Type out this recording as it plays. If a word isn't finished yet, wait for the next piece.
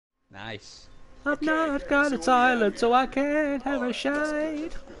Nice. I've not got a toilet, so I can't have a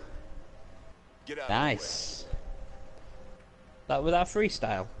shade. Nice. That was that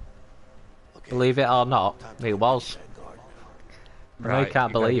freestyle. Believe it or not, it was. Right, I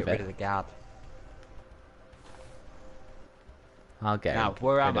can't believe get rid it. of the guard. I'll get Now, him.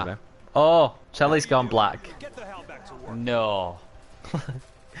 where am I? Oh, Telly's gone black. No.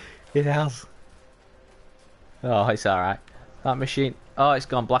 It has. Oh, it's alright. That machine. Oh, it's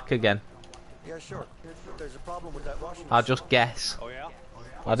gone black again. Yeah, sure. There's a problem with that washing I'll just guess. Oh, yeah?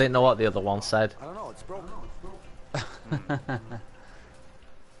 I didn't know what the other one said. I don't know, it's broken.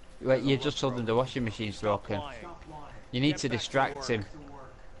 Wait, you just told him the washing machine's broken. You need to distract him.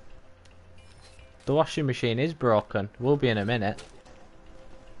 The washing machine is broken. We'll be in a minute.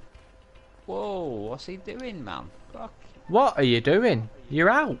 Whoa, what's he doing, man? Fuck. What are you doing? You're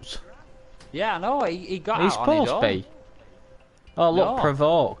out. Yeah, I know, he got He's out on his supposed to own. be. Oh, look, No.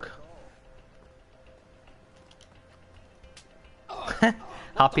 provoke.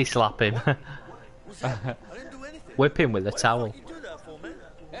 Happy slap him. I didn't do anything. Whip him with a towel. You do that for, man?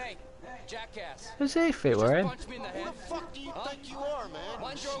 Hey, jackass. As if it were him. Punch me in the head. Who the fuck do you think you are, man?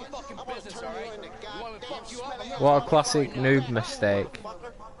 Mind your own fucking business, alright? You want me to fuck you up? What a classic noob mistake.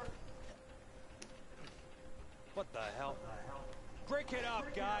 What the hell? Break it up,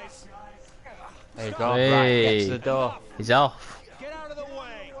 guys. There you go, right, Hey. get to the door. He's off. Get out of the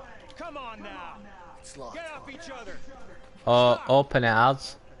way. Come on now. It's locked. Get off each other. Oh, open it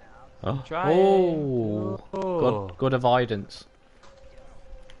as. Oh, Try it. oh. Oh. Good avoidance.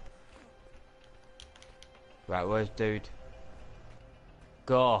 Right, where's dude?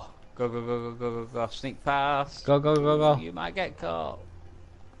 Go. Go, go, go, go, go, go, go. Sneak past. Go, go, go, go. You might get caught.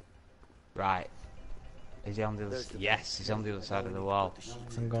 Right. Is he on the other side? Yes, he's on the other side of the wall.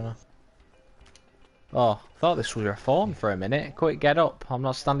 I'm gonna. Oh, thought this was your phone for a minute. Quick, get up. I'm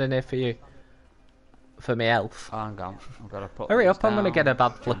not standing here for you. For me health. Oh, hang on. I've got to put Hurry these up, I'm gonna down. get a bad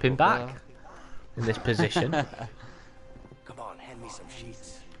flipping Put back. there. In this position. Come on, hand me some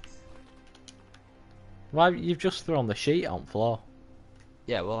sheets. Why, you've just thrown the sheet on floor.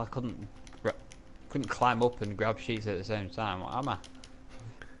 Yeah, well, I couldn't climb up and grab sheets at the same time. What am I?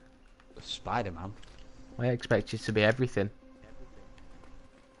 Spider-Man. I expect you to be everything.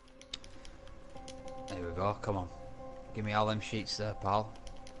 There we go. Come on. Give me all them sheets there, pal.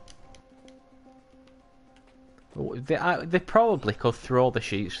 They probably could throw the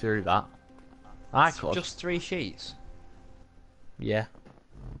sheets through that. I could. Just 3 sheets. Yeah.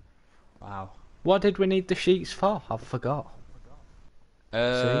 Wow. What did we need the sheets for? I forgot. See,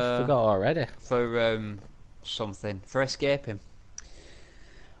 forgot already. For something. For escaping.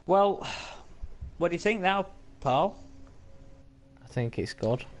 Well, what do you think now, pal? I think it's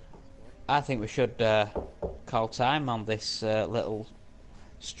good. I think we should call time on this little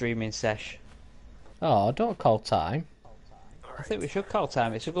streaming sesh. Oh, don't call time. I think we should call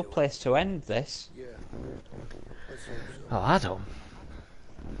time. It's a good place to end this. Yeah. Oh, I don't.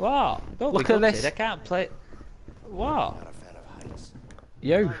 What? Don't Look be at gutted. this. I can't play. What? Not a fan of heights.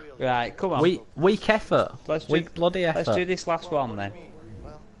 You. Right, come on. Weak effort. Let's do- Weak bloody effort. Let's do this last one then.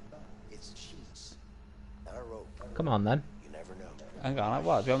 Well, it's sheets. Not a rope. Come on then. You never know. Hang on,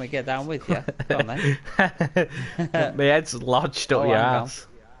 what? Do you want me to get down with you? Go on then. My head's lodged up Oh, your hang on. ass.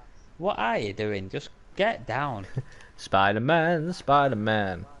 What are you doing? Just get down. Spider-Man,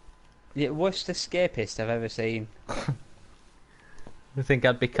 Spider-Man. The worst escapist I've ever seen. You think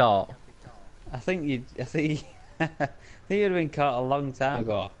I'd be caught? I think you'd you'd have been caught a long time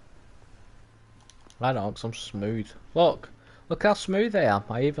ago. I don't, 'cause I'm smooth. Look how smooth I am.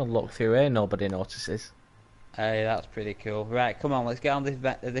 I even look through here, nobody notices. Hey, that's pretty cool. Right, come on, let's get on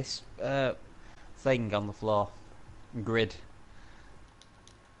this thing on the floor. Grid.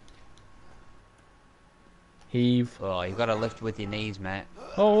 Heave. Oh, you've got to lift with your knees, mate.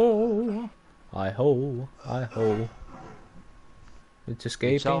 Oh, I ho, I ho. It's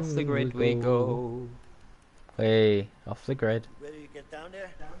escaping. It's off the grid we go. Hey, off the grid. Ready to get down there?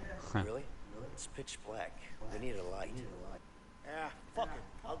 Really? It's pitch black. They need a light. Yeah, fuck it.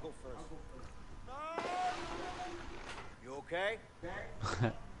 I'll go first. You okay?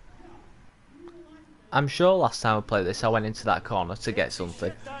 I'm sure last time I played this, I went into that corner to get something.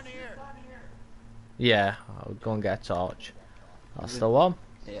 Get down here. Yeah, I'll go and get a torch. That's the one.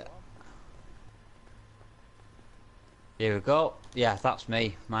 Yeah. Here we go. Yeah, that's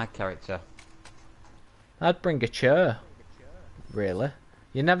me, my character. I'd bring a chair. Really?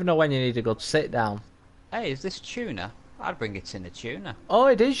 You never know when you need a good sit down. Hey, is this tuna? I'd bring it in a tuna. Oh,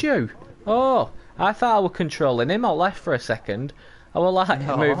 it is you. Oh, I thought I was controlling him. I left for a second. I was like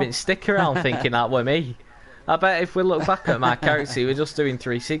No. moving stick around thinking that were me. I bet if we look back at my character, we're just doing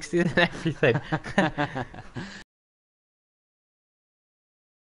 360s and everything.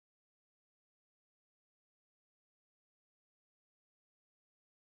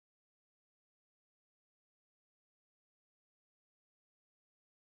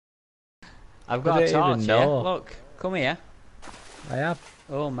 I've got I a didn't torch even here. know. Look, come here. I have.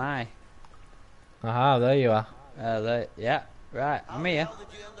 Oh my. Aha, there you are. Yeah, right. I'm here. How the hell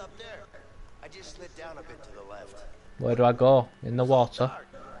did you end up there? I just slid down a bit to the left. Where do I go? In the water?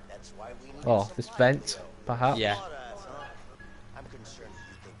 That's why we need Oh, some this light, vent, Leo. perhaps? Yeah. Badass, huh? I'm concerned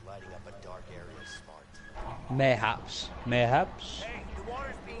you think lighting up a dark area is smart. Mayhaps. Mayhaps. Hey, the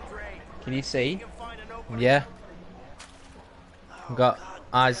water's being drained. Can you see? You can find an opening. Yeah. I've got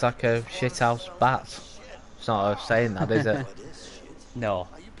eyes like a shithouse bat. It's not a saying that, is it? What is shit? No.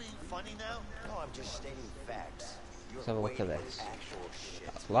 Are you being funny now? No, I'm just stating facts. Let's have a look at this. Actual shit.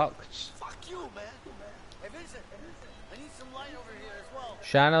 That's locked. Fuck you, man. Hey, Vincent. I need some light over here as well.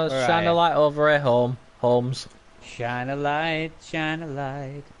 Shine a Right. light over here, Holmes. Shine a light, shine a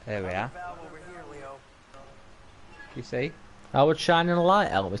light. There we are. Valve over here, Leo. You see? How would shining a light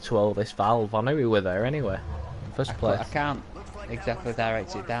help me to hold this valve? I knew we were there anyway. First place. I can't exactly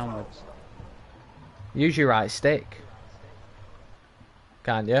direct it downwards. Use your right stick.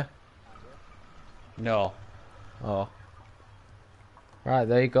 Can't you? No. Oh. Right,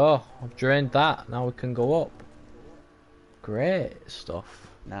 there you go. I've drained that. Now we can go up. Great stuff.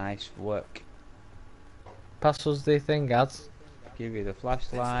 Nice work. Pass us the thing, Gads. Give you the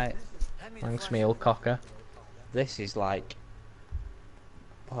flashlight. Thanks, meal cocker. This is like...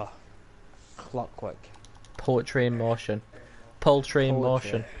 Oh, clockwork. Poetry in motion. Poultry in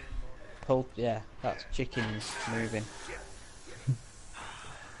motion. Yeah, that's chickens moving.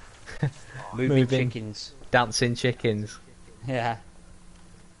 Moving Moving. chickens. Dancing chickens. Yeah.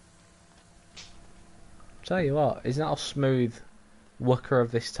 Tell you what, he's not a smooth worker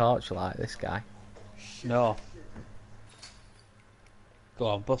of this torchlight, this guy. No. Go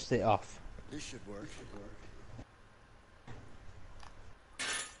on, bust it off. This should work.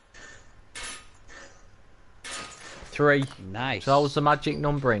 3. Nice. So that was the magic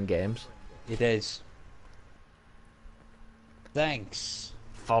number in games. It is. Thanks.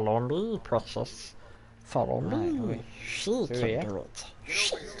 Follow me, precious. Follow Right, me. wait. She Through can here? do it.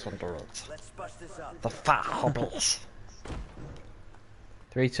 She can do it. Let's bust this up. The fat hobbles.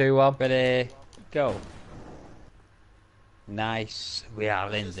 3, 2, 1. Ready, go. Nice. We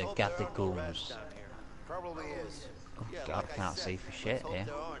are in the catacombs. Probably is. Oh god, I can't see for shit here.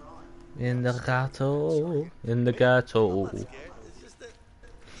 There aren't. In the ghetto. In the ghetto. It's just that,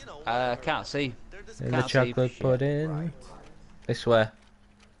 you know, I can't see. they're just In the Can't see for chocolate shit. pudding. This way.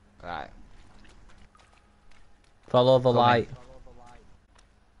 Right. Follow the Coming. light.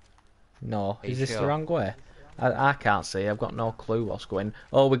 No, Are you is this the sure? wrong way? I can't see. I've got no clue what's going.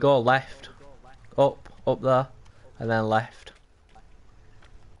 Oh, we go left. Up there, and then left.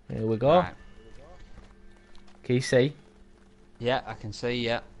 Here we go. Right. Can you see? Yeah, I can see,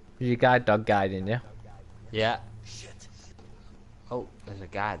 yeah. Is your guide dog guiding you? Yeah. shit. Oh, there's a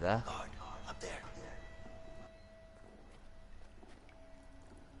guy there. Guard, up there.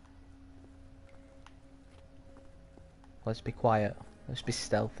 Let's be quiet. Let's be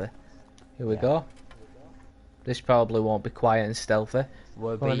stealthy. Here we Yeah. go. This probably won't be quiet and stealthy.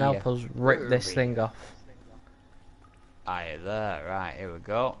 We'll Come and be, help us rip this hurry. thing off. Aye, there. Right, here we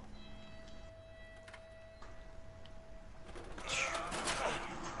go.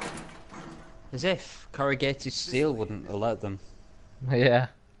 As if corrugated steel wouldn't alert them. Yeah.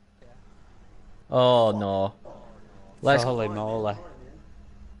 Oh no. Let's. Holy moly.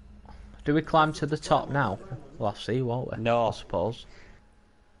 Do we climb to the top now? We'll have to see, won't we? No. I suppose.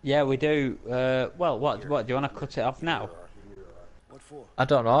 Yeah, we do. Well, what do you want to cut it off now? What for? I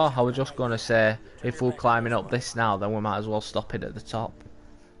don't know. I was just going to say, if we're climbing up this now, then we might as well stop it at the top.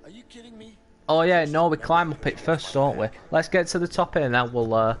 Are you kidding me? Oh yeah, no, we climb up it first, don't we? Let's get to the top here and then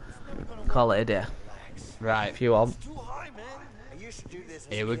we'll call it a day. Right, If you want. Too high, man. I used to do this.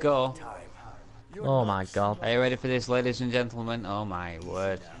 as here a we kid go. all the time. Oh my god. Are you ready for this, ladies and gentlemen? Oh my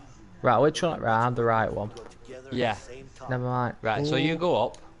word. Right, which one? Right, I'm the right one. Together at Yeah. the same time. Never mind. Right, so you Ooh. go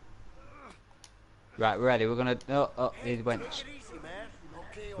up. Right, we're ready. We're gonna. Oh, it went. Take it easy, man.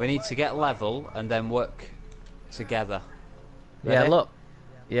 Okay, We need to get level and then work together. Yeah, Ready? look.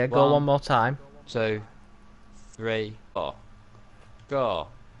 Yeah, go One. one more time. 2, 3, 4. Go.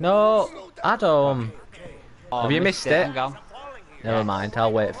 No, Adam. Oh, Have you missed it? Hang on. Never mind,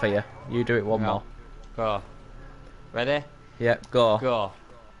 I'll wait for you. You do it one No. more. Go. Ready? Yep, go. Go.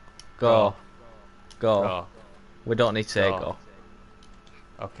 Go. Go. Go. Go. Oh. We don't need to say Go.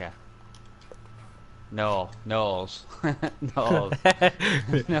 go. Okay. No, nose. Nose.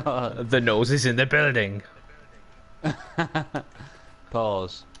 No. The nose is in the building.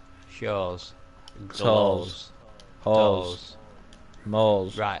 Pause. Shows. Toes. Glows. Hose. Toes.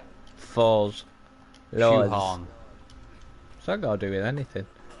 Moles. Right. Foes. Lords. Shoehorn. What's that got to do with anything?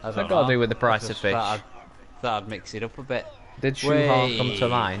 I What's don't that got to know. do with the I price of just fish? thought I'd mix it up a bit. Did shoehorn come to Wait.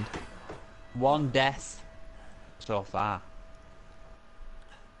 mind? One death so far.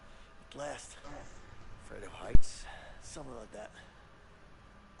 At last. Afraid of heights? Something like that.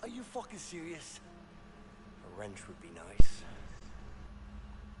 Are you fucking serious? A wrench would be nice.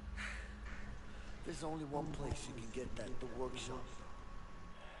 There's only one place you can get that, the workshop.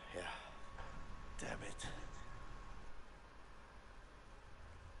 Yeah. Damn it.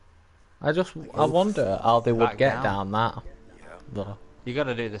 I wonder how they would Back get down. down that. Yeah. Though. You got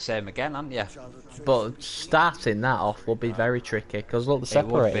to do the same again, haven't you? But starting that off will be very tricky because look, they're It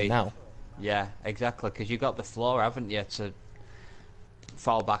would separated be. now. Yeah, exactly. Because you got the floor, haven't you, to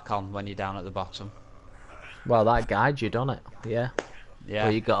fall back on when you're down at the bottom. Well, that guides you, don't it? Yeah. Yeah.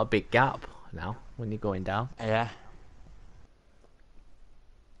 Well, you got a big gap now when you're going down. Yeah.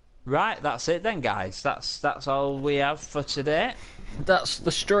 Right, that's it then, guys. That's all we have for today. That's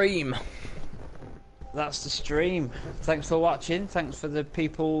the stream. That's the stream. Thanks for watching. Thanks for the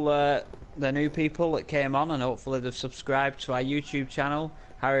people, the new people that came on, and hopefully they've subscribed to our YouTube channel,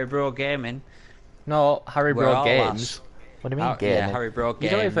 Harribros Gaming. No, We're Harribros all Games. lads. What do you mean Yeah, gaming? Harribros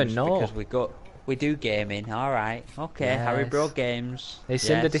Games. You don't even know. Because we do gaming. All right. Okay, Yes. Harribros Games. It's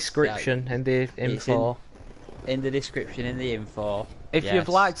in the Yes, description, in the It's info. in the description, in the info. If Yes. you've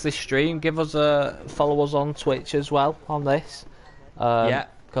liked this stream, give us a follow us on Twitch as well on this. Yeah.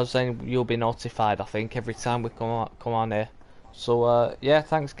 Because then you'll be notified, I think, every time we come on here. So yeah,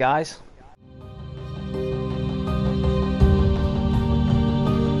 thanks guys.